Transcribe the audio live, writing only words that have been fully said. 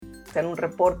En un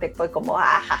reporte fue como,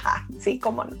 jaja, sí,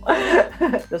 cómo no.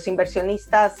 Los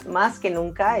inversionistas más que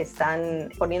nunca están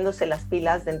poniéndose las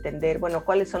pilas de entender, bueno,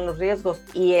 cuáles son los riesgos,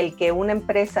 y el que una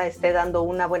empresa esté dando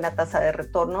una buena tasa de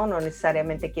retorno no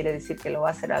necesariamente quiere decir que lo va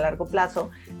a hacer a largo plazo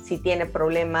si tiene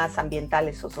problemas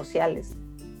ambientales o sociales.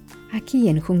 Aquí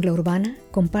en Jungla Urbana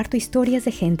comparto historias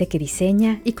de gente que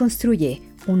diseña y construye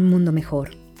un mundo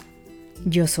mejor.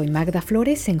 Yo soy Magda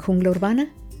Flores en Jungla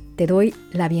Urbana. Te doy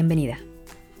la bienvenida.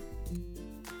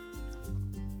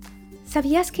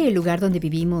 ¿Sabías que el lugar donde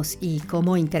vivimos y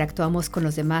cómo interactuamos con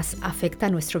los demás afecta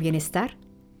nuestro bienestar?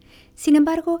 Sin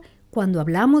embargo, cuando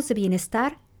hablamos de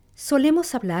bienestar,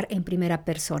 solemos hablar en primera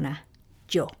persona,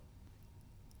 yo.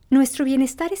 Nuestro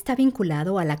bienestar está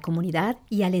vinculado a la comunidad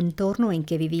y al entorno en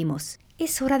que vivimos.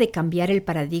 Es hora de cambiar el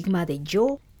paradigma de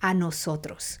yo a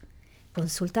nosotros.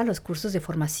 Consulta los cursos de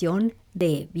formación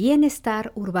de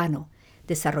Bienestar Urbano,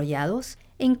 desarrollados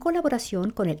en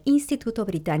colaboración con el Instituto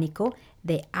Británico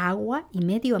de Agua y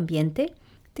Medio Ambiente,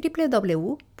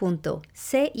 www.ciwem.org.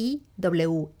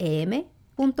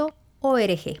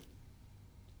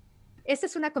 Esta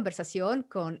es una conversación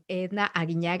con Edna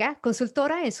Aguiñaga,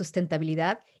 consultora en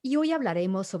sustentabilidad, y hoy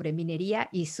hablaremos sobre minería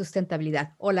y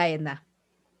sustentabilidad. Hola, Edna.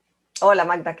 Hola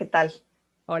Magda, ¿qué tal?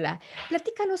 Hola.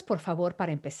 Platícanos, por favor,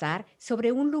 para empezar,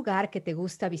 sobre un lugar que te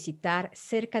gusta visitar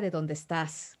cerca de donde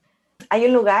estás. Hay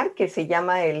un lugar que se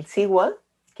llama el Seawall,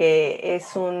 que es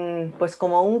pues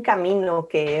como un camino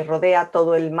que rodea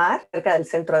todo el mar cerca del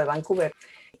centro de Vancouver.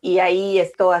 Y ahí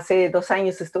hace 2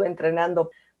 años estuve entrenando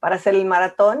para hacer el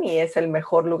maratón y es el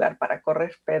mejor lugar para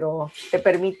correr, pero te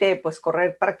permite pues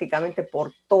correr prácticamente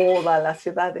por toda la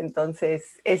ciudad.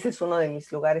 Entonces ese es uno de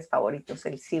mis lugares favoritos,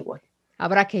 el Seawall.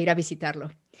 Habrá que ir a visitarlo.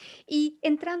 Y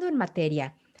entrando en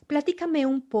materia, platícame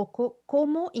un poco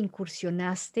cómo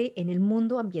incursionaste en el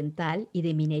mundo ambiental y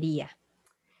de minería.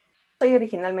 Soy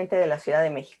originalmente de la Ciudad de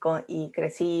México y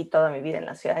crecí toda mi vida en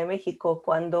la Ciudad de México.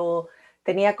 Cuando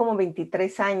tenía como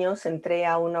 23 años, entré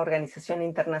a una organización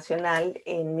internacional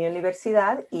en mi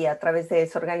universidad y a través de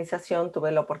esa organización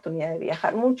tuve la oportunidad de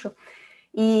viajar mucho.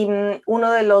 Y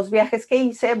uno de los viajes que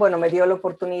hice, bueno, me dio la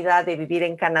oportunidad de vivir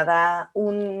en Canadá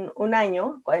un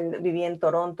año, viví en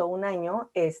Toronto un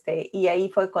año, y ahí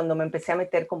fue cuando me empecé a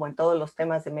meter como en todos los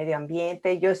temas de medio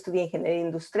ambiente. Yo estudié ingeniería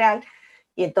industrial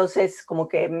y entonces como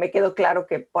que me quedó claro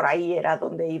que por ahí era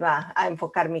donde iba a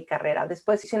enfocar mi carrera.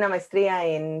 Después hice una maestría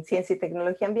en ciencia y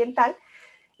tecnología ambiental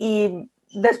y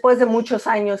después de muchos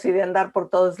años y de andar por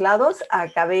todos lados,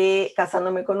 acabé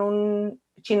casándome con un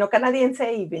chino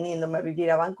canadiense y viniéndome a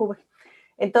vivir a Vancouver.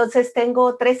 Entonces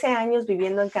tengo 13 años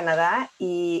viviendo en Canadá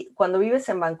y cuando vives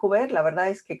en Vancouver, la verdad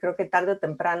es que creo que tarde o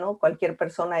temprano cualquier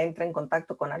persona entra en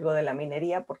contacto con algo de la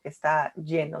minería porque está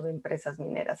lleno de empresas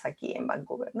mineras aquí en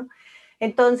Vancouver, ¿no?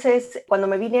 Entonces, cuando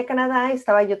me vine a Canadá,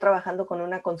 estaba yo trabajando con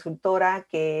una consultora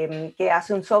que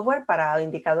hace un software para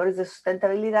indicadores de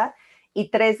sustentabilidad y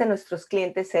 3 de nuestros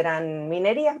clientes eran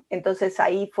minería. Entonces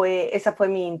esa fue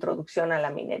mi introducción a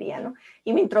la minería, ¿no?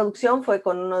 Y mi introducción fue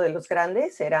con uno de los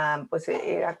grandes,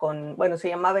 bueno, se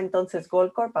llamaba entonces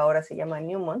Goldcorp, ahora se llama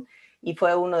Newmont, y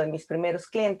fue uno de mis primeros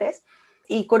clientes.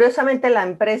 Y curiosamente la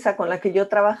empresa con la que yo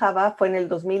trabajaba fue en el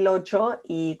 2008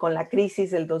 y con la crisis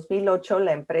del 2008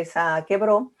 la empresa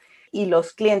quebró y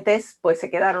los clientes pues se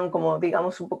quedaron como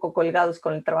digamos un poco colgados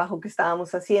con el trabajo que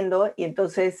estábamos haciendo y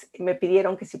entonces me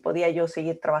pidieron que si podía yo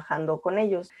seguir trabajando con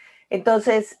ellos.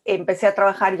 Entonces empecé a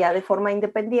trabajar ya de forma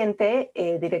independiente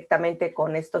directamente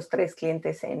con estos 3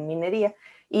 clientes en minería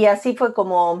y así fue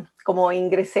como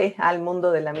ingresé al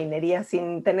mundo de la minería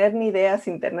sin tener ni idea,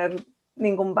 sin tener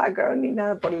ningún background ni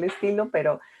nada por el estilo,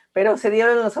 pero se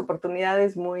dieron las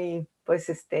oportunidades pues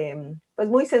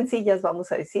muy sencillas,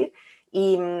 vamos a decir.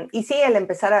 Y sí,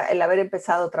 el haber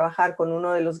empezado a trabajar con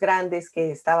uno de los grandes que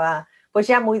estaba pues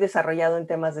ya muy desarrollado en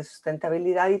temas de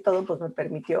sustentabilidad y todo, pues me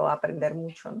permitió aprender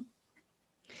mucho, ¿no?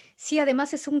 Sí,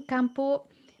 además es un campo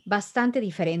bastante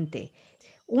diferente.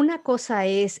 Una cosa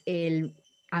es el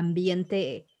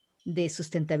ambiente de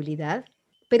sustentabilidad,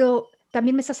 pero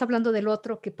también me estás hablando del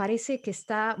otro que parece que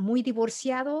está muy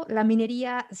divorciado. La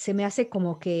minería se me hace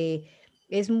como que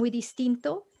es muy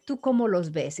distinto. ¿Tú cómo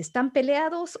los ves? ¿Están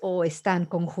peleados o están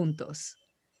conjuntos?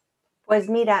 Pues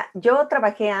mira, yo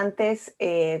trabajé antes,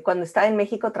 cuando estaba en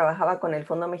México, trabajaba con el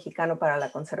Fondo Mexicano para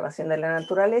la Conservación de la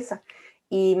Naturaleza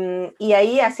y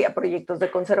ahí hacía proyectos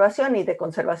de conservación y de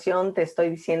conservación te estoy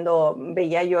diciendo,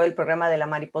 veía yo el programa de la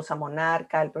mariposa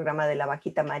monarca, el programa de la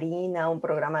vaquita marina, un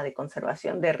programa de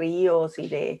conservación de ríos y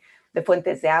de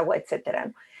fuentes de agua, etcétera,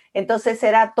 ¿no? Entonces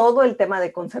era todo el tema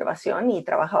de conservación y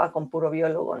trabajaba con puro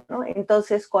biólogo, ¿no?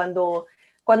 Entonces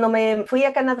Cuando me fui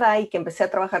a Canadá y que empecé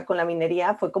a trabajar con la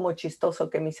minería, fue como chistoso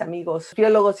que mis amigos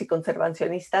biólogos y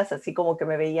conservacionistas así como que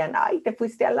me veían, ay, te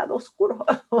fuiste al lado oscuro.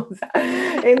 O sea,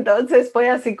 entonces fue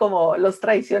así como los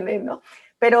traicioné, ¿no?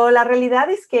 Pero la realidad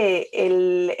es que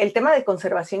el tema de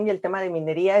conservación y el tema de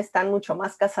minería están mucho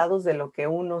más casados de lo que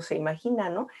uno se imagina,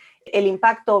 ¿no? El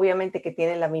impacto obviamente que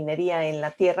tiene la minería en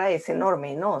la tierra es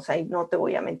enorme, ¿no? O sea, y no te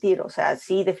voy a mentir, o sea,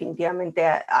 sí definitivamente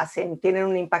tienen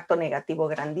un impacto negativo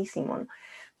grandísimo, ¿no?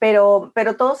 Pero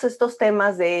todos estos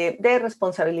temas de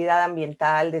responsabilidad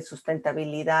ambiental, de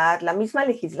sustentabilidad, la misma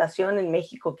legislación en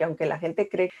México, que aunque la gente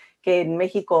cree que en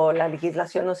México la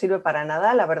legislación no sirve para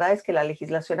nada, la verdad es que la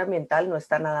legislación ambiental no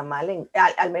está nada mal,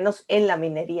 al menos en la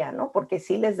minería, ¿no? Porque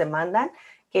sí les demandan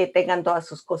que tengan todas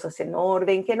sus cosas en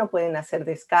orden, que no pueden hacer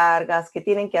descargas, que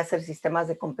tienen que hacer sistemas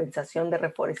de compensación de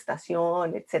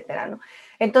reforestación, etcétera, ¿no?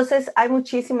 Entonces, hay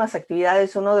muchísimas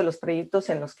actividades. Uno de los proyectos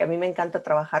en los que a mí me encanta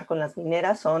trabajar con las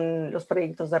mineras son los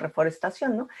proyectos de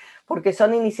reforestación, ¿no? Porque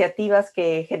son iniciativas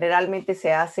que generalmente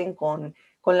se hacen con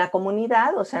la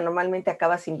comunidad, o sea, normalmente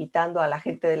acabas invitando a la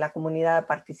gente de la comunidad a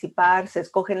participar, se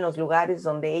escogen los lugares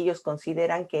donde ellos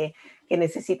consideran que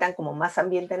necesitan como más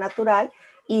ambiente natural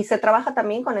y se trabaja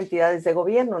también con entidades de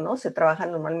gobierno, ¿no? Se trabaja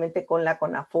normalmente con la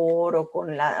CONAFOR o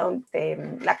con la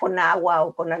CONAGUA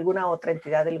o con alguna otra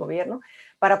entidad del gobierno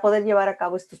para poder llevar a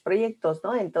cabo estos proyectos,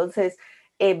 ¿no? Entonces,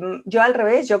 yo al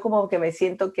revés, yo como que me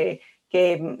siento que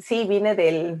sí vine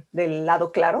del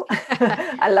lado claro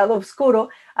al lado oscuro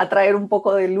a traer un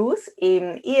poco de luz y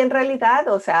en realidad,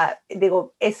 o sea,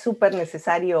 digo, es súper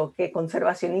necesario que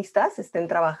conservacionistas estén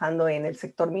trabajando en el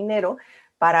sector minero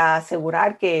para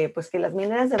asegurar que, pues, que las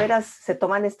mineras de veras se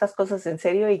toman estas cosas en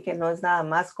serio y que no es nada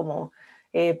más como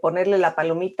ponerle la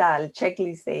palomita al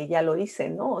checklist de ya lo hice,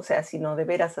 ¿no? O sea, sino de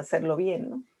veras hacerlo bien,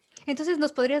 ¿no? Entonces,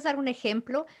 ¿nos podrías dar un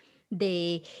ejemplo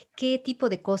de qué tipo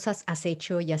de cosas has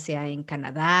hecho, ya sea en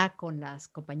Canadá, con las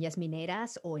compañías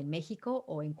mineras, o en México,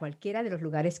 o en cualquiera de los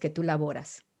lugares que tú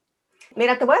laboras?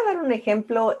 Mira, te voy a dar un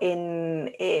ejemplo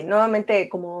nuevamente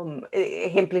como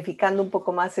ejemplificando un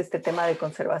poco más este tema de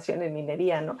conservación en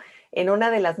minería, ¿no? En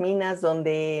una de las minas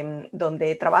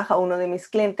donde trabaja uno de mis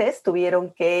clientes,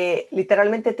 tuvieron que,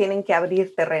 literalmente tienen que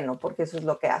abrir terreno, porque eso es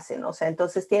lo que hacen, ¿no? O sea,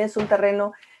 entonces tienes un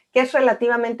terreno que es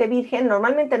relativamente virgen,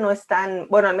 normalmente no están,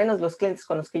 bueno, al menos los clientes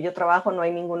con los que yo trabajo, no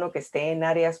hay ninguno que esté en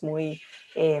áreas muy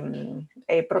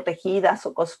protegidas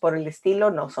o cosas por el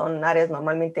estilo, no, son áreas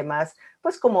normalmente más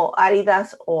pues como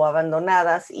áridas o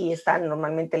abandonadas y están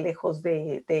normalmente lejos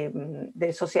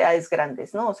de sociedades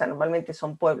grandes, ¿no? O sea, normalmente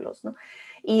son pueblos, ¿no?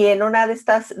 Y en una de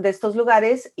estos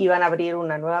lugares iban a abrir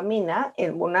una nueva mina,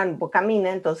 una boca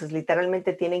mina, entonces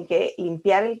literalmente tienen que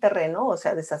limpiar el terreno, o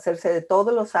sea, deshacerse de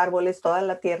todos los árboles, toda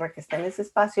la tierra que está en ese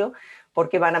espacio,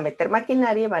 porque van a meter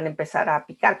maquinaria y van a empezar a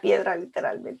picar piedra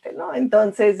literalmente, ¿no?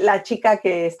 Entonces, la chica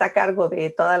que está a cargo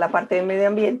de toda la parte de medio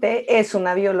ambiente es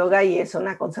una bióloga y es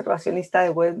una conservacionista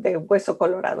de hueso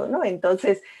colorado, ¿no?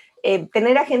 Entonces,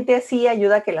 tener a gente así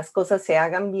ayuda a que las cosas se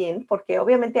hagan bien, porque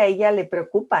obviamente a ella le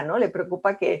preocupa, ¿no? Le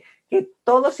preocupa que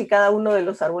todos y cada uno de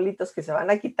los arbolitos que se van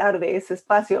a quitar de ese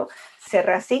espacio se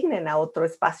reasignen a otro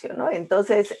espacio, ¿no?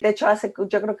 Entonces, de hecho,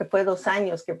 yo creo que fue 2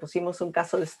 años que pusimos un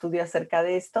caso de estudio acerca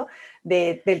de esto,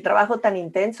 del trabajo tan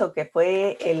intenso que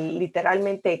fue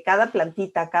literalmente cada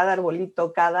plantita, cada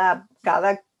arbolito, cada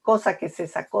cosa que se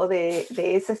sacó de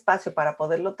ese espacio para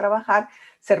poderlo trabajar,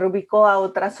 se reubicó a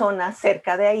otra zona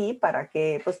cerca de ahí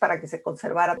pues para que se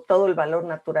conservara todo el valor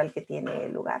natural que tiene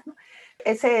el lugar, ¿no?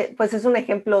 Ese, pues es un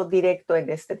ejemplo directo en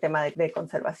este tema de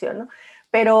conservación, ¿no?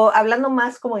 Pero hablando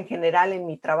más como en general en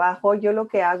mi trabajo, yo lo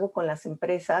que hago con las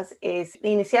empresas es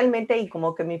inicialmente y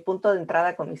como que mi punto de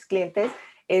entrada con mis clientes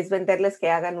es venderles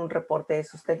que hagan un reporte de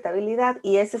sustentabilidad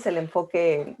y ese es el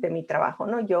enfoque de mi trabajo,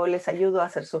 ¿no? Yo les ayudo a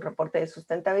hacer su reporte de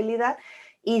sustentabilidad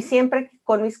y siempre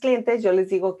con mis clientes yo les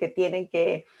digo que tienen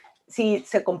que, si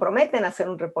se comprometen a hacer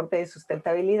un reporte de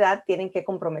sustentabilidad, tienen que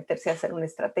comprometerse a hacer una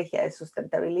estrategia de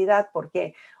sustentabilidad,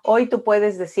 porque hoy tú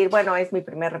puedes decir, bueno, es mi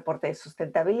primer reporte de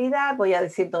sustentabilidad, voy a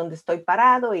decir dónde estoy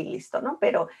parado y listo, ¿no?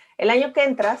 Pero el año que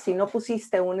entra, si no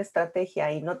pusiste una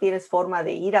estrategia y no tienes forma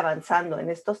de ir avanzando en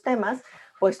estos temas,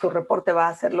 pues tu reporte va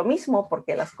a ser lo mismo,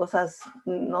 porque las cosas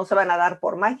no se van a dar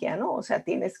por magia, ¿no? O sea,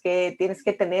 tienes que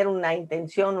tener una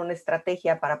intención, una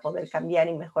estrategia para poder cambiar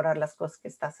y mejorar las cosas que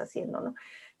estás haciendo, ¿no?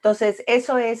 Entonces,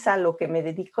 eso es a lo que me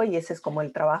dedico y ese es como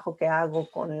el trabajo que hago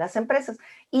con las empresas.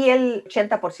 Y el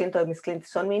 80% de mis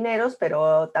clientes son mineros,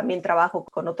 pero también trabajo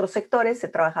con otros sectores. He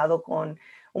trabajado con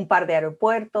un par de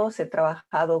aeropuertos,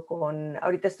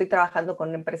 ahorita estoy trabajando con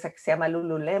una empresa que se llama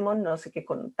Lululemon, no sé qué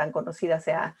tan conocida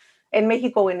sea en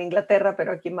México o en Inglaterra,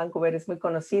 pero aquí en Vancouver es muy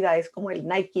conocida, es como el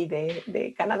Nike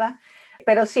de Canadá.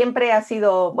 Pero siempre ha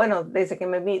sido, bueno, desde que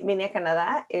vine a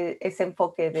Canadá, ese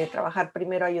enfoque de trabajar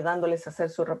primero ayudándoles a hacer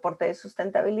su reporte de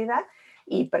sustentabilidad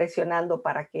y presionando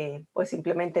para que pues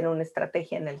implementen una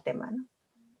estrategia en el tema, ¿no?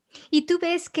 ¿Y tú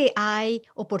ves que hay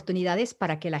oportunidades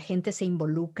para que la gente se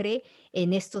involucre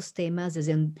en estos temas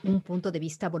desde un punto de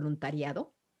vista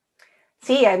voluntariado?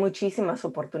 Sí, hay muchísimas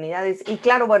oportunidades. Y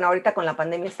claro, bueno, ahorita con la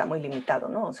pandemia está muy limitado,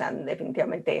 ¿no? O sea,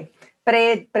 definitivamente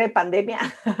pre-pandemia,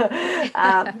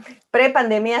 ah,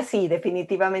 pre-pandemia sí,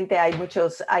 definitivamente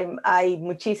hay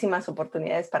muchísimas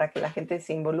oportunidades para que la gente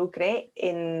se involucre.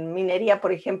 En minería,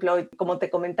 por ejemplo, como te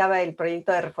comentaba, el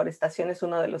proyecto de reforestación es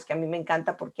uno de los que a mí me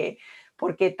encanta porque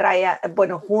trae,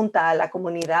 bueno, junta a la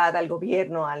comunidad, al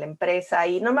gobierno, a la empresa,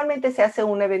 y normalmente se hace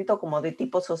un evento como de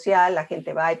tipo social, la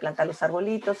gente va y planta los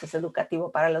arbolitos, es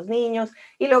educativo para los niños,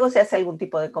 y luego se hace algún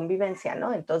tipo de convivencia,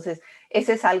 ¿no? Entonces,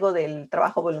 ese es algo del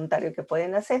trabajo voluntario que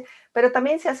pueden hacer, pero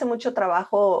también se hace mucho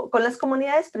trabajo con las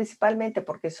comunidades principalmente,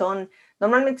 porque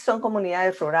normalmente son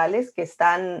comunidades rurales que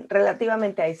están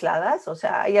relativamente aisladas, o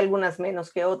sea, hay algunas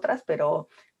menos que otras, pero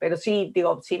sí,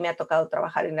 digo, sí me ha tocado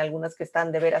trabajar en algunas que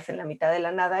están de veras en la mitad de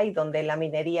la nada y donde la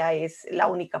minería es la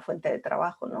única fuente de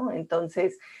trabajo, ¿no?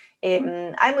 Entonces,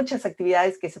 hay muchas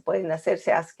actividades que se pueden hacer,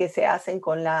 que se hacen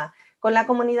con la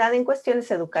comunidad en cuestiones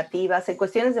educativas, en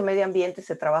cuestiones de medio ambiente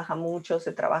se trabaja mucho,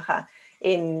 se trabaja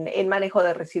en manejo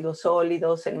de residuos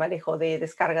sólidos, en manejo de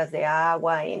descargas de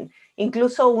agua,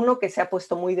 incluso uno que se ha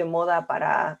puesto muy de moda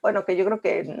bueno, que yo creo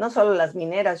que no solo las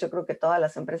mineras, yo creo que todas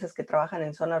las empresas que trabajan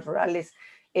en zonas rurales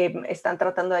están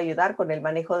tratando de ayudar con el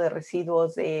manejo de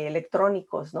residuos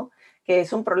electrónicos, ¿no? Que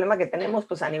es un problema que tenemos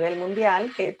pues a nivel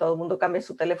mundial, que todo el mundo cambia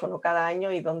su teléfono cada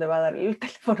año y dónde va a dar el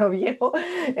teléfono viejo.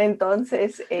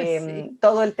 Entonces, Sí.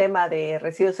 todo el tema de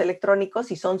residuos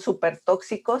electrónicos, y son súper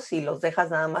tóxicos si los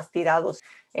dejas nada más tirados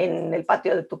en el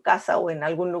patio de tu casa o en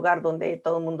algún lugar donde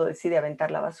todo el mundo decide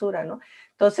aventar la basura, ¿no?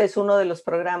 Entonces, uno de los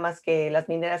programas que las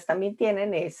mineras también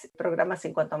tienen es programas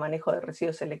en cuanto a manejo de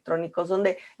residuos electrónicos,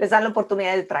 donde les dan la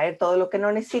oportunidad de traer todo lo que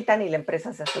no necesitan y la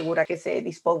empresa se asegura que se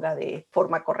disponga de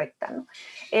forma correcta, ¿no?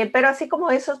 Pero así como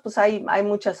esos, pues hay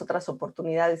muchas otras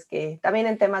oportunidades que también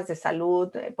en temas de salud,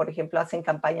 por ejemplo, hacen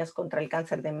campañas contra el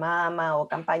cáncer de mama o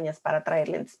campañas para traer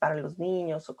lentes para los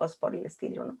niños o cosas por el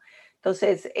estilo, ¿no?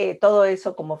 Entonces, todo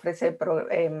eso como ofrece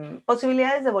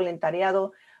posibilidades de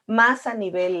voluntariado más a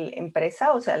nivel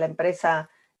empresa, o sea, la empresa,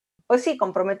 pues sí,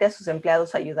 compromete a sus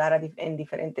empleados a ayudar en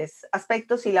diferentes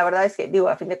aspectos y la verdad es que, digo,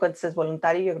 a fin de cuentas es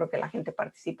voluntario, yo creo que la gente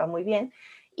participa muy bien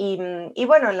y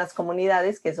bueno, en las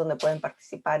comunidades, que es donde pueden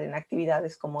participar en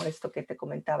actividades como esto que te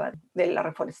comentaba de la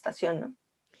reforestación, ¿no?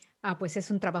 Ah, pues es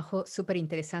un trabajo súper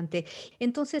interesante.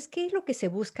 Entonces, ¿qué es lo que se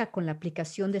busca con la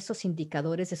aplicación de esos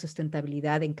indicadores de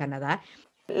sustentabilidad en Canadá?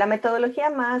 La metodología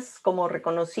más como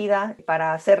reconocida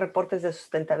para hacer reportes de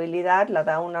sustentabilidad la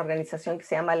da una organización que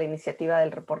se llama la Iniciativa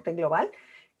del Reporte Global,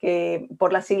 que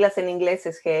por las siglas en inglés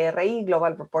es GRI,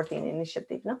 Global Reporting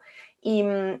Initiative, ¿no? Y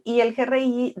el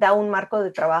GRI da un marco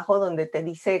de trabajo donde te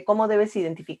dice cómo debes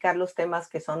identificar los temas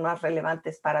que son más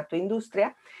relevantes para tu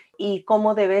industria y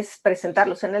cómo debes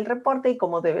presentarlos en el reporte y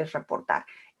cómo debes reportar.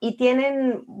 Y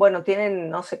bueno,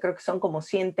 no sé, creo que son como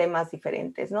 100 temas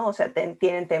diferentes, ¿no? O sea,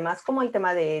 tienen temas como el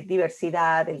tema de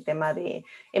diversidad, el tema de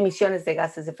emisiones de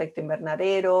gases de efecto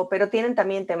invernadero, pero tienen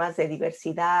también temas de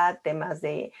diversidad, temas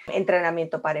de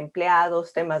entrenamiento para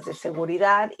empleados, temas de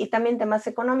seguridad y también temas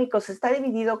económicos. Está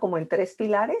dividido como en tres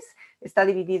pilares, está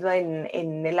dividido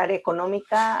en el área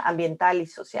económica, ambiental y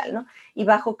social, ¿no? Y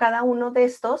bajo cada uno de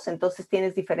estos, entonces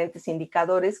tienes diferentes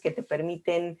indicadores que te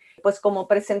permiten, pues, como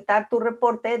presentar tu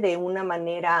reporte de una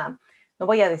manera, no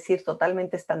voy a decir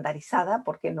totalmente estandarizada,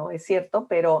 porque no es cierto,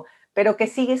 pero que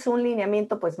sigues un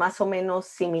lineamiento pues más o menos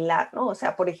similar, ¿no? O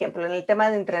sea, por ejemplo, en el tema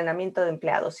de entrenamiento de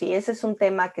empleados, si ese es un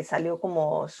tema que salió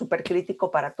como súper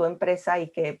crítico para tu empresa y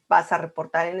que vas a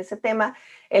reportar en ese tema,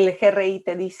 el GRI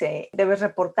te dice, debes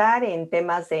reportar en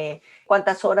temas de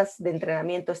cuántas horas de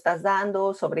entrenamiento estás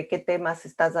dando, sobre qué temas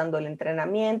estás dando el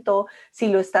entrenamiento, si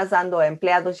lo estás dando a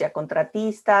empleados y a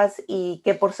contratistas y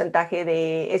qué porcentaje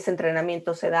de ese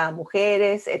entrenamiento se da a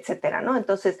mujeres, etcétera, ¿no?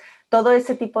 Entonces, todo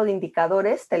ese tipo de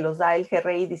indicadores te los da el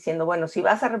GRI diciendo, bueno, si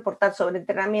vas a reportar sobre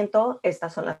entrenamiento,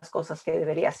 estas son las cosas que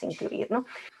deberías incluir, ¿no?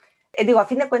 Digo, a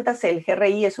fin de cuentas, el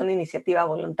GRI es una iniciativa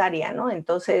voluntaria, ¿no?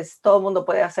 Entonces, todo el mundo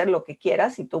puede hacer lo que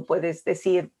quieras y tú puedes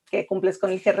decir, que cumples con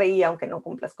el GRI, aunque no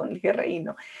cumplas con el GRI,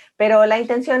 ¿no? Pero la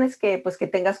intención es que, pues, que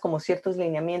tengas como ciertos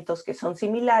lineamientos que son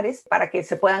similares para que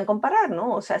se puedan comparar,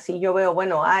 ¿no? O sea, si yo veo,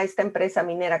 bueno, esta empresa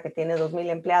minera que tiene 2,000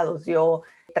 empleados dio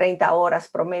 30 horas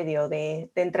promedio de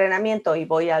entrenamiento y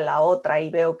voy a la otra y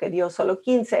veo que dio solo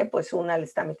 15, pues una le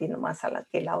está metiendo más a la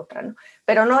que la otra, ¿no?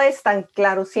 Pero no es tan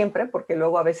claro siempre porque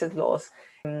luego a veces los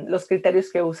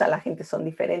criterios que usa la gente son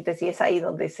diferentes y es ahí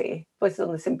donde se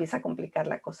empieza a complicar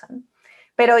la cosa, ¿no?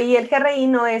 Pero y el GRI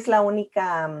no es la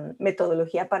única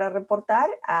metodología para reportar.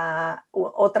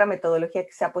 Otra metodología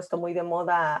que se ha puesto muy de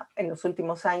moda en los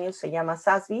últimos años se llama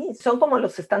SASB. Son como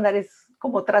los estándares,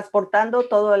 como transportando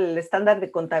todo el estándar de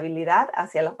contabilidad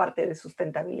hacia la parte de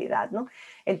sustentabilidad, ¿no?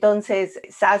 Entonces,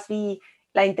 SASB,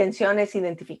 la intención es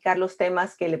identificar los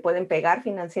temas que le pueden pegar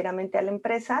financieramente a la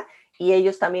empresa y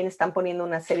ellos también están poniendo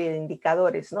una serie de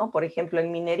indicadores, ¿no? Por ejemplo,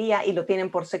 en minería, y lo tienen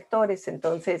por sectores,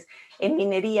 entonces en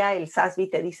minería el SASB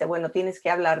te dice, bueno, tienes que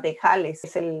hablar de jales,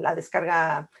 es la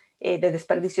descarga de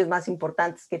desperdicios más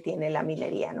importantes que tiene la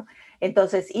minería, ¿no?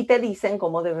 Entonces, y te dicen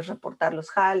cómo debes reportar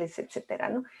los jales, etcétera,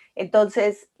 ¿no?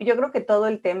 Entonces, yo creo que todo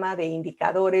el tema de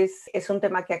indicadores es un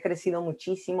tema que ha crecido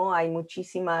muchísimo, hay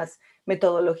muchísimas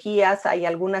metodologías, hay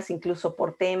algunas incluso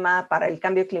por tema. Para el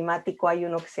cambio climático hay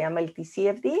uno que se llama el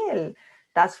TCFD, el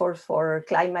Task Force for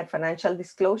Climate Financial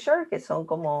Disclosure, que son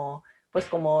como, pues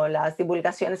como las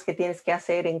divulgaciones que tienes que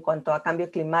hacer en cuanto a cambio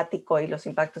climático y los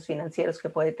impactos financieros que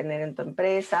puede tener en tu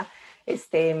empresa.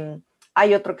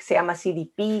 Hay otro que se llama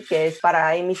CDP, que es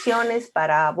para emisiones,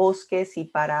 para bosques y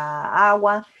para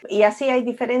agua. Y así hay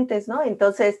diferentes, ¿no?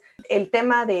 Entonces, el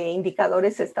tema de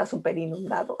indicadores está súper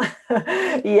inundado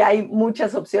y hay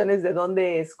muchas opciones de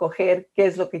dónde escoger qué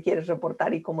es lo que quieres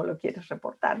reportar y cómo lo quieres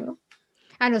reportar, ¿no?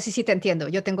 Ah, no, sí, sí, te entiendo.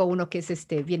 Yo tengo uno que es,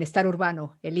 bienestar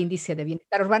urbano, el índice de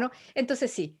bienestar urbano.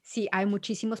 Entonces sí, sí, hay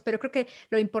muchísimos, pero creo que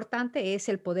lo importante es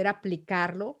el poder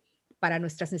aplicarlo para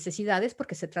nuestras necesidades,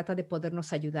 porque se trata de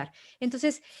podernos ayudar.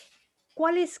 Entonces,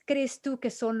 ¿cuáles crees tú que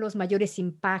son los mayores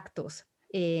impactos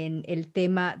en el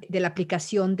tema de la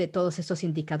aplicación de todos esos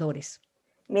indicadores?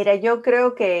 Mira, yo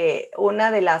creo que una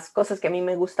de las cosas que a mí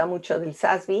me gusta mucho del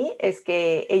SASB es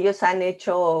que ellos han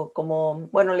hecho como,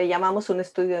 bueno, le llamamos un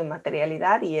estudio de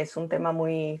materialidad y es un tema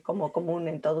muy como común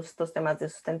en todos estos temas de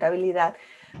sustentabilidad,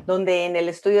 donde en el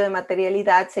estudio de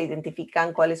materialidad se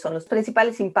identifican cuáles son los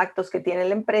principales impactos que tiene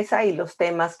la empresa y los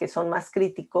temas que son más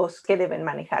críticos que deben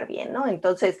manejar bien, ¿no?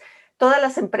 Entonces, todas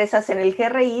las empresas en el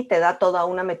GRI te da toda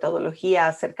una metodología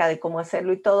acerca de cómo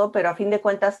hacerlo y todo, pero a fin de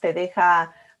cuentas te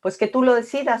deja pues que tú lo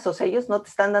decidas, o sea, ellos no te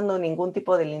están dando ningún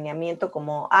tipo de lineamiento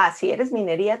como, si eres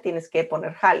minería tienes que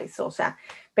poner jales, o sea,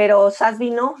 pero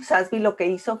SASB no, SASB lo que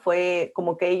hizo fue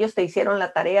como que ellos te hicieron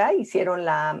la tarea, hicieron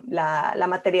la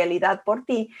materialidad por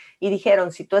ti y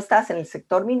dijeron, si tú estás en el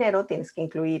sector minero, tienes que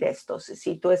incluir estos,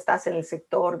 si tú estás en el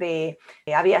sector de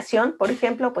aviación, por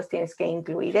ejemplo, pues tienes que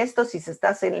incluir estos, si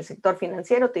estás en el sector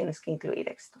financiero, tienes que incluir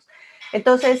estos.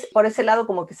 Entonces, por ese lado,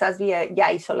 como que SASB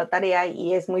ya hizo la tarea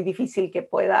y es muy difícil que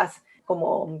puedas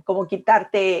como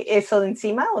quitarte eso de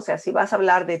encima. O sea, si vas a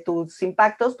hablar de tus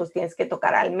impactos, pues tienes que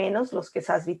tocar al menos los que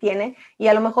SASB tiene y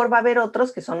a lo mejor va a haber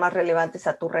otros que son más relevantes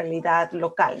a tu realidad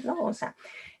local, ¿no? O sea,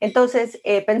 entonces,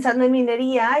 pensando en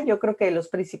minería, yo creo que los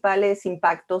principales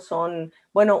impactos son,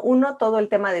 bueno, uno, todo el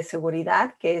tema de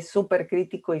seguridad, que es súper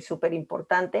crítico y súper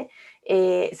importante.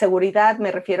 Seguridad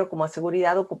me refiero como a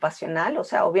seguridad ocupacional, o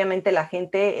sea, obviamente la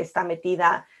gente está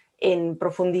metida en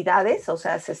profundidades, o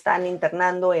sea, se están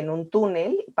internando en un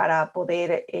túnel para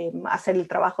poder hacer el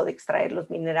trabajo de extraer los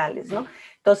minerales, ¿no?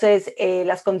 Entonces,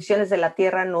 las condiciones de la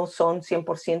tierra no son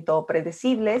 100%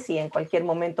 predecibles y en cualquier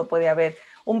momento puede haber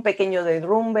un pequeño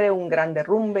derrumbe, un gran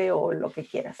derrumbe o lo que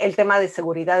quieras. El tema de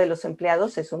seguridad de los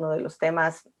empleados es uno de los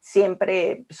temas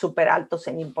siempre súper altos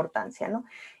en importancia, ¿no?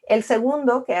 El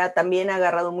segundo, que también ha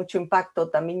agarrado mucho impacto,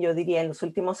 también yo diría en los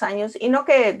últimos años, y no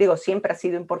que digo siempre ha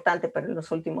sido importante, pero en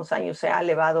los últimos años se ha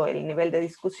elevado el nivel de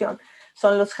discusión,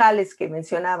 son los jales que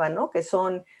mencionaba, ¿no? Que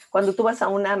son, cuando tú vas a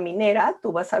una minera,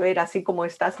 tú vas a ver así como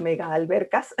estas mega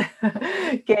albercas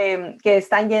que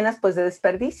están llenas pues de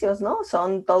desperdicios, ¿no?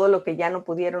 Son todo lo que ya no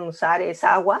pudieron usar, es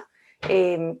agua,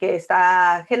 que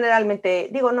está generalmente,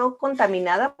 digo, no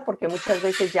contaminada, porque muchas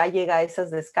veces ya llega a esas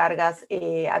descargas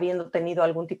habiendo tenido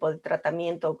algún tipo de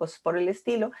tratamiento o cosas por el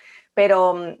estilo,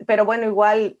 pero bueno,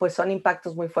 igual pues son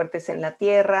impactos muy fuertes en la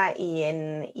tierra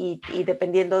y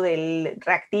dependiendo del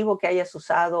reactivo que hayas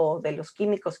usado o de los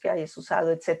químicos que hayas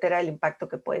usado, etcétera, el impacto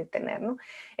que puede tener, ¿no?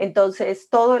 Entonces,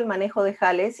 todo el manejo de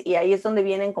jales, y ahí es donde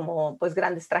vienen como pues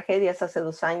grandes tragedias. Hace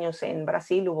 2 años en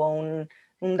Brasil hubo un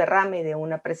un derrame de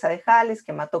una presa de Jales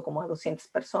que mató como a 200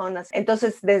 personas.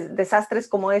 Entonces, desastres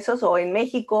como esos, o en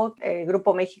México,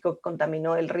 Grupo México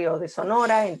contaminó el río de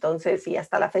Sonora, entonces, y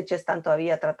hasta la fecha están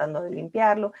todavía tratando de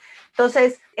limpiarlo.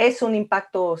 Entonces, es un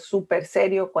impacto súper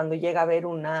serio cuando llega a haber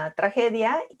una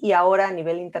tragedia, y ahora a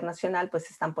nivel internacional, pues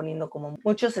se están poniendo como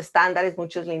muchos estándares,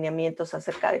 muchos lineamientos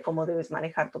acerca de cómo debes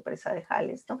manejar tu presa de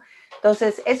Jales, ¿no?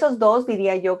 Entonces, esos dos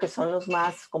diría yo que son los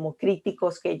más como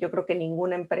críticos, que yo creo que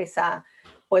ninguna empresa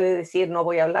puede decir no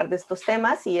voy a hablar de estos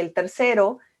temas. Y el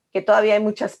tercero, que todavía hay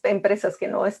muchas empresas que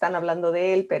no están hablando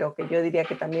de él, pero que yo diría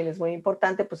que también es muy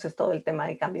importante, pues es todo el tema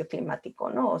de cambio climático,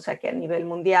 ¿no? O sea que a nivel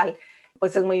mundial,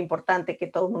 pues es muy importante que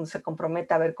todo el mundo se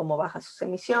comprometa a ver cómo baja sus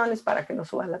emisiones para que no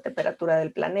suba la temperatura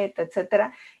del planeta,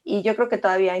 etcétera. Y yo creo que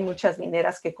todavía hay muchas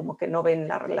mineras que como que no ven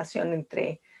la relación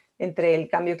entre el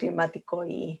cambio climático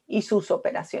y sus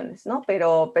operaciones, ¿no?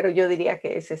 Pero yo diría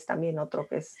que ese es también otro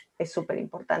que es súper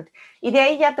importante. Y de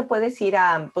ahí ya te puedes ir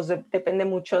a, pues depende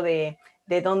mucho de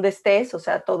dónde estés, o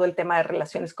sea, todo el tema de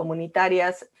relaciones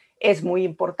comunitarias es muy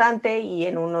importante, y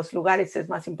en unos lugares es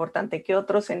más importante que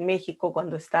otros. En México,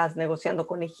 cuando estás negociando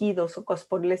con ejidos o cosas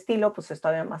por el estilo, pues es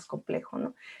todavía más complejo,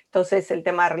 ¿no? Entonces, el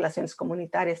tema de relaciones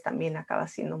comunitarias también acaba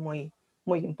siendo muy,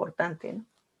 muy importante, ¿no?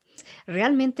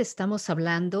 Realmente estamos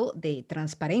hablando de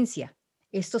transparencia.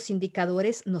 Estos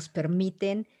indicadores nos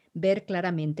permiten ver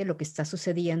claramente lo que está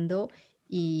sucediendo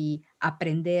y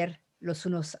aprender los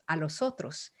unos a los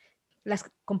otros. Las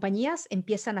compañías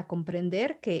empiezan a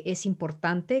comprender que es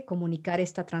importante comunicar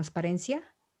esta transparencia.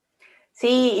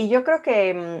 Sí, y yo creo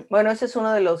que, bueno, ese es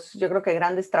uno de los, yo creo que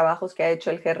grandes trabajos que ha hecho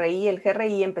el GRI. El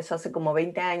GRI empezó hace como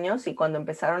 20 años, y cuando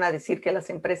empezaron a decir que las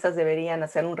empresas deberían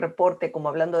hacer un reporte como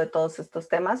hablando de todos estos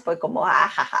temas, fue como,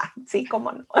 jaja, sí,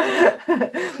 cómo no.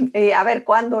 Y a ver,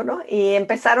 ¿cuándo, no? Y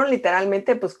empezaron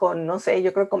literalmente pues con, no sé,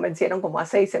 yo creo que convencieron como a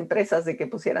 6 empresas de que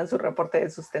pusieran su reporte de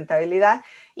sustentabilidad,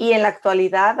 y en la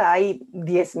actualidad hay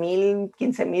 10,000,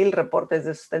 15,000 reportes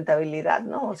de sustentabilidad,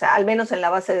 ¿no? O sea, al menos en la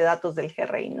base de datos del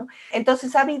GRI, ¿no?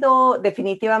 Entonces ha habido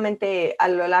definitivamente a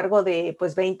lo largo de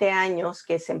pues 20 años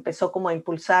que se empezó como a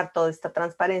impulsar toda esta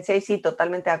transparencia, y sí,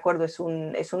 totalmente de acuerdo, es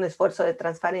un esfuerzo de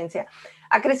transparencia.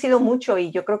 Ha crecido mucho, y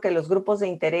yo creo que los grupos de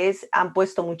interés han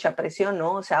puesto mucha presión,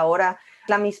 ¿no? O sea, ahora es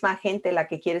la misma gente la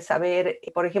que quiere saber.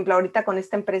 Por ejemplo, ahorita con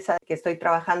esta empresa que estoy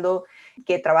trabajando,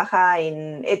 que trabaja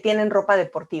tienen ropa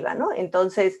deportiva, ¿no?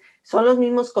 Entonces, son los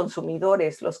mismos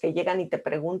consumidores los que llegan y te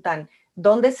preguntan,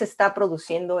 ¿dónde se está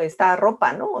produciendo esta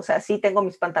ropa, no? O sea, sí tengo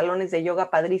mis pantalones de yoga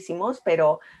padrísimos,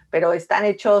 pero están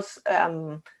hechos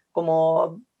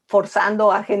como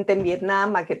forzando a gente en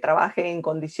Vietnam a que trabaje en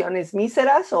condiciones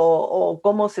míseras, o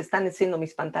cómo se están haciendo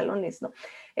mis pantalones, ¿no?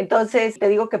 Entonces, te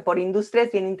digo que por industria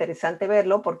es bien interesante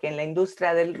verlo, porque en la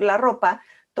industria de la ropa,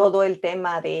 todo el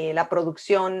tema de la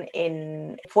producción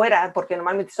en fuera, porque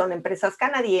normalmente son empresas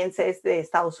canadienses, de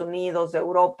Estados Unidos, de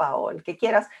Europa o el que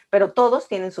quieras, pero todos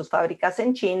tienen sus fábricas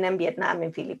en China, en Vietnam,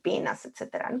 en Filipinas,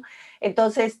 etcétera, ¿no?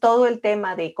 Entonces, todo el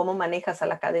tema de cómo manejas a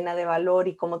la cadena de valor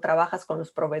y cómo trabajas con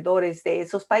los proveedores de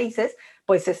esos países,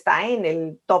 pues está en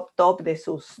el top de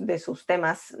sus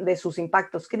temas, de sus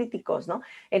impactos críticos, ¿no?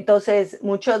 Entonces,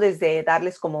 mucho desde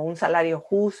darles como un salario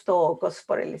justo o cosas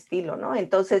por el estilo, ¿no?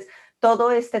 Entonces,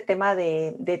 todo este tema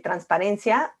de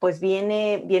transparencia, pues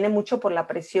viene mucho por la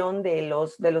presión de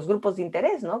los grupos de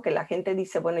interés, ¿no? Que la gente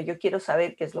dice, bueno, yo quiero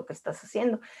saber qué es lo que estás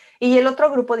haciendo. Y el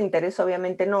otro grupo de interés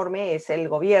obviamente enorme es el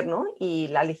gobierno y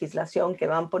la legislación que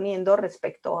van poniendo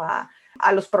respecto a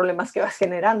los problemas que vas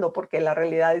generando, porque la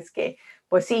realidad es que,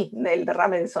 pues sí, el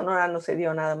derrame de Sonora no se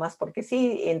dio nada más porque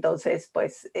sí. Entonces,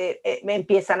 pues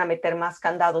empiezan a meter más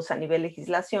candados a nivel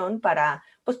legislación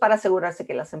pues para asegurarse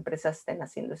que las empresas estén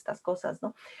haciendo estas cosas,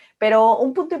 ¿no? Pero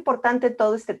un punto importante en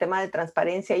todo este tema de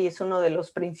transparencia, y es uno de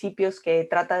los principios que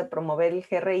trata de promover el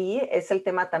GRI, es el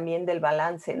tema también del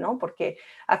balance, ¿no? Porque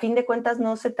a fin de cuentas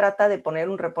no se trata de poner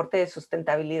un reporte de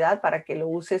sustentabilidad para que lo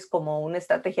uses como una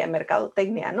estrategia de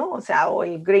mercadotecnia, ¿no? O sea, o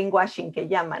el greenwashing que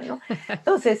llaman, ¿no?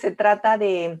 Entonces se trata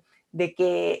de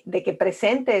que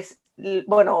presentes,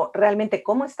 bueno, realmente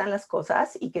cómo están las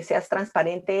cosas, y que seas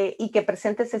transparente y que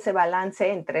presentes ese balance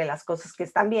entre las cosas que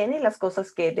están bien y las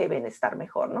cosas que deben estar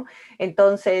mejor, ¿no?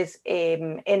 Entonces,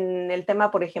 en el tema,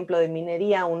 por ejemplo, de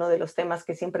minería, uno de los temas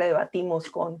que siempre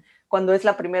debatimos cuando es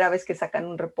la primera vez que sacan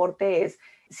un reporte es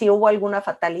si hubo alguna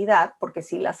fatalidad, porque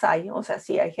sí las hay, o sea,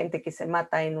 sí hay gente que se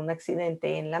mata en un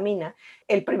accidente en la mina.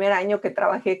 El primer año que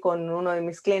trabajé con uno de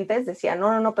mis clientes decía,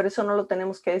 no, pero eso no lo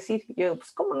tenemos que decir. Y yo,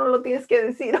 pues, ¿cómo no lo tienes que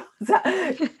decir? O sea,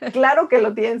 claro que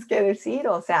lo tienes que decir,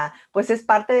 o sea, pues es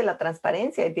parte de la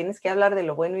transparencia, y tienes que hablar de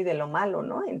lo bueno y de lo malo,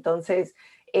 ¿no? Entonces,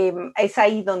 es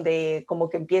ahí donde como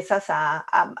que empiezas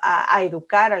a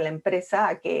educar a la empresa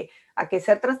a que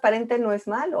ser transparente no es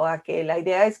malo, a que la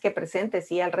idea es que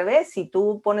presentes y al revés, si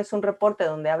tú pones un reporte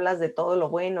donde hablas de todo lo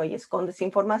bueno y escondes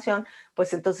información,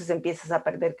 pues entonces empiezas a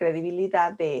perder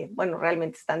credibilidad de, bueno,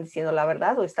 realmente están diciendo la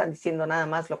verdad o están diciendo nada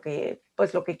más lo que,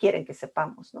 pues lo que quieren que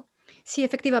sepamos, ¿no? Sí,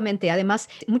 efectivamente. Además,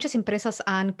 muchas empresas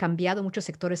han cambiado, muchos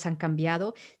sectores han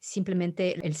cambiado.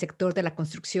 Simplemente el sector de la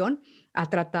construcción ha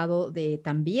tratado de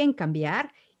también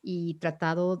cambiar y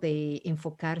tratado de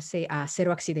enfocarse a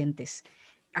cero accidentes.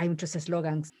 Hay muchos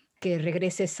eslogans, que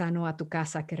regreses sano a tu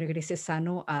casa, que regreses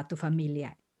sano a tu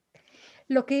familia.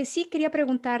 Lo que sí quería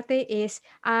preguntarte es,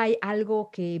 ¿hay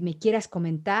algo que me quieras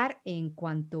comentar en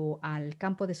cuanto al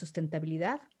campo de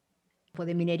sustentabilidad o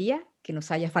de minería que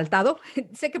nos haya faltado?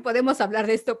 Sé que podemos hablar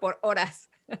de esto por horas.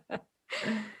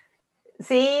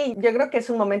 Sí, yo creo que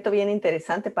es un momento bien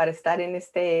interesante para estar en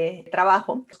este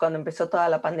trabajo. Pues, cuando empezó toda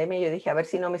la pandemia, yo dije, a ver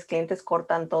si no mis clientes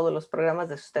cortan todos los programas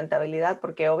de sustentabilidad,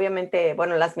 porque obviamente,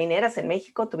 bueno, las mineras en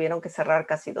México tuvieron que cerrar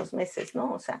casi 2 meses,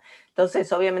 ¿no? O sea,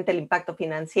 entonces obviamente el impacto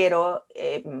financiero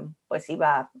pues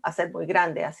iba a ser muy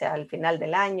grande hacia el final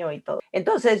del año y todo.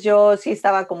 Entonces yo sí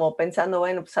estaba como pensando,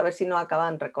 bueno, pues a ver si no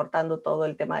acaban recortando todo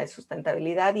el tema de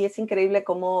sustentabilidad y es increíble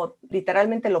cómo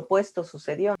literalmente lo opuesto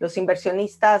sucedió. Los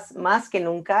inversionistas más que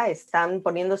nunca están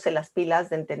poniéndose las pilas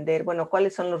de entender, bueno,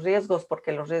 cuáles son los riesgos,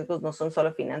 porque los riesgos no son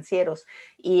solo financieros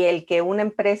y el que una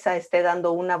empresa esté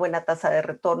dando una buena tasa de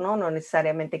retorno no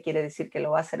necesariamente quiere decir que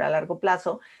lo va a hacer a largo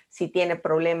plazo si tiene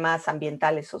problemas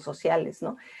ambientales o sociales,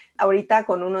 ¿no? Ahorita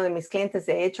con uno de mis clientes,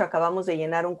 de hecho, acabamos de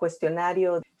llenar un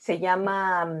cuestionario, se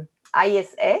llama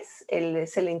ISS,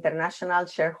 es el International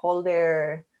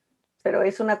Shareholder, pero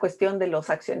es una cuestión de los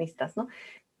accionistas, ¿no?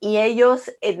 Y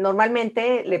ellos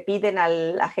normalmente le piden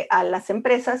a las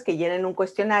empresas que llenen un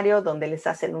cuestionario donde les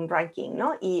hacen un ranking,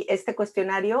 ¿no? Y este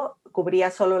cuestionario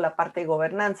cubría solo la parte de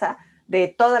gobernanza de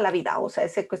toda la vida, o sea,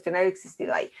 ese cuestionario ha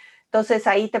existido ahí. Entonces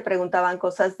ahí te preguntaban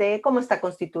cosas de cómo está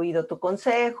constituido tu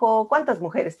consejo, cuántas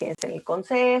mujeres tienes en el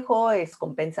consejo, es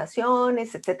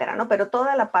compensaciones, etcétera, ¿no? Pero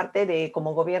toda la parte de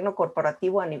como gobierno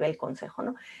corporativo a nivel consejo,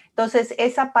 ¿no? Entonces,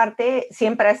 esa parte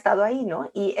siempre ha estado ahí,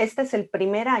 ¿no? Y este es el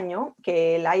primer año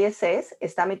que el ISS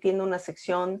está metiendo una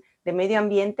sección de medio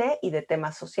ambiente y de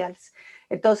temas sociales.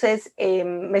 Entonces,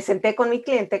 me senté con mi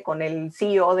cliente, con el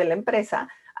CEO de la empresa,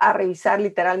 a revisar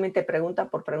literalmente pregunta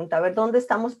por pregunta, a ver dónde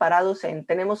estamos parados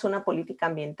tenemos una política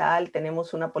ambiental,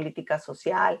 tenemos una política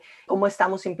social, cómo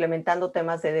estamos implementando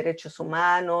temas de derechos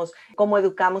humanos, cómo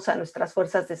educamos a nuestras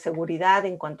fuerzas de seguridad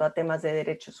en cuanto a temas de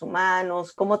derechos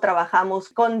humanos, cómo trabajamos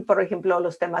con, por ejemplo,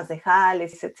 los temas de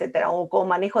jales, etcétera, o con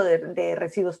manejo de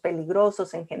residuos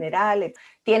peligrosos en general.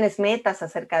 ¿Tienes metas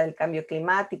acerca del cambio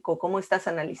climático? ¿Cómo estás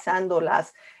analizando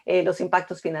los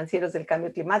impactos financieros del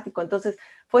cambio climático? Entonces,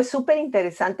 fue súper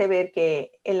interesante ver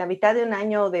que en la mitad de un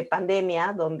año de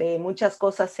pandemia, donde muchas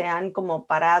cosas se han como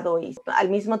parado y al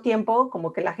mismo tiempo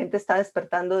como que la gente está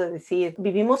despertando de decir,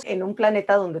 vivimos en un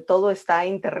planeta donde todo está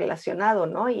interrelacionado,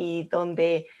 ¿no? Y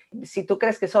donde si tú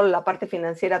crees que solo la parte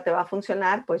financiera te va a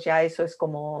funcionar, pues ya eso es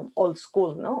como old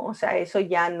school, ¿no? O sea, eso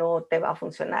ya no te va a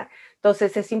funcionar.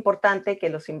 Entonces es importante que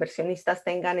los inversionistas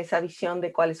tengan esa visión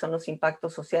de cuáles son los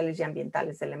impactos sociales y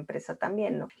ambientales de la empresa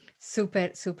también, ¿no?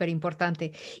 Súper, súper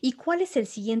importante. ¿Y cuál es el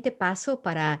siguiente paso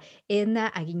para Edna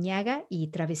Aguiñaga y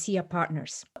Travesía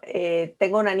Partners?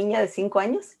 Tengo una niña de 5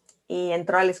 años y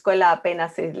entró a la escuela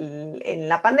apenas en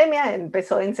la pandemia,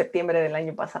 empezó en septiembre del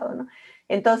año pasado, ¿no?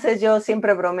 Entonces yo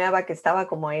siempre bromeaba que estaba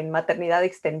como en maternidad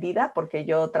extendida porque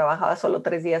yo trabajaba solo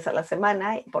 3 días a la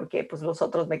semana porque pues los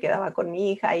otros me quedaba con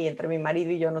mi hija y entre mi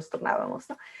marido y yo nos turnábamos,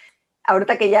 ¿no?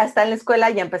 Ahorita que ya está en la escuela,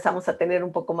 ya empezamos a tener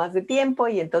un poco más de tiempo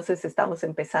y entonces estamos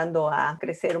empezando a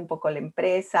crecer un poco la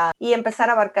empresa y empezar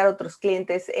a abarcar otros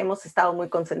clientes. Hemos estado muy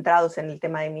concentrados en el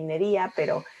tema de minería,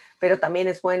 pero también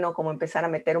es bueno como empezar a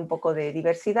meter un poco de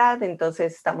diversidad.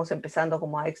 Entonces estamos empezando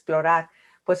como a explorar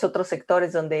pues otros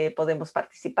sectores donde podemos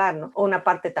participar, ¿no? Una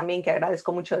parte también que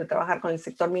agradezco mucho de trabajar con el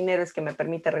sector minero es que me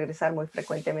permite regresar muy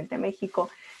frecuentemente a México.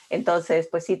 Entonces,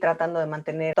 pues sí, tratando de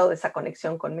mantener toda esa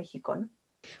conexión con México, ¿no?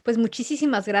 Pues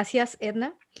muchísimas gracias,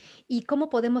 Edna. ¿Y cómo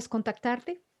podemos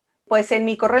contactarte? Pues en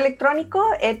mi correo electrónico,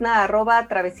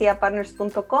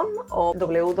 edna@travesiapartners.com o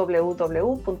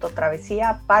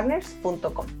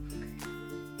www.travesiapartners.com.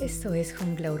 Esto es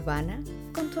Jungla Urbana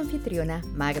con tu anfitriona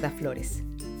Magda Flores.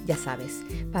 Ya sabes,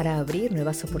 para abrir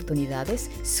nuevas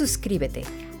oportunidades, suscríbete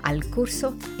al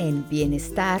curso en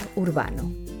Bienestar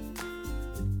Urbano.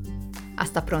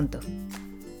 Hasta pronto.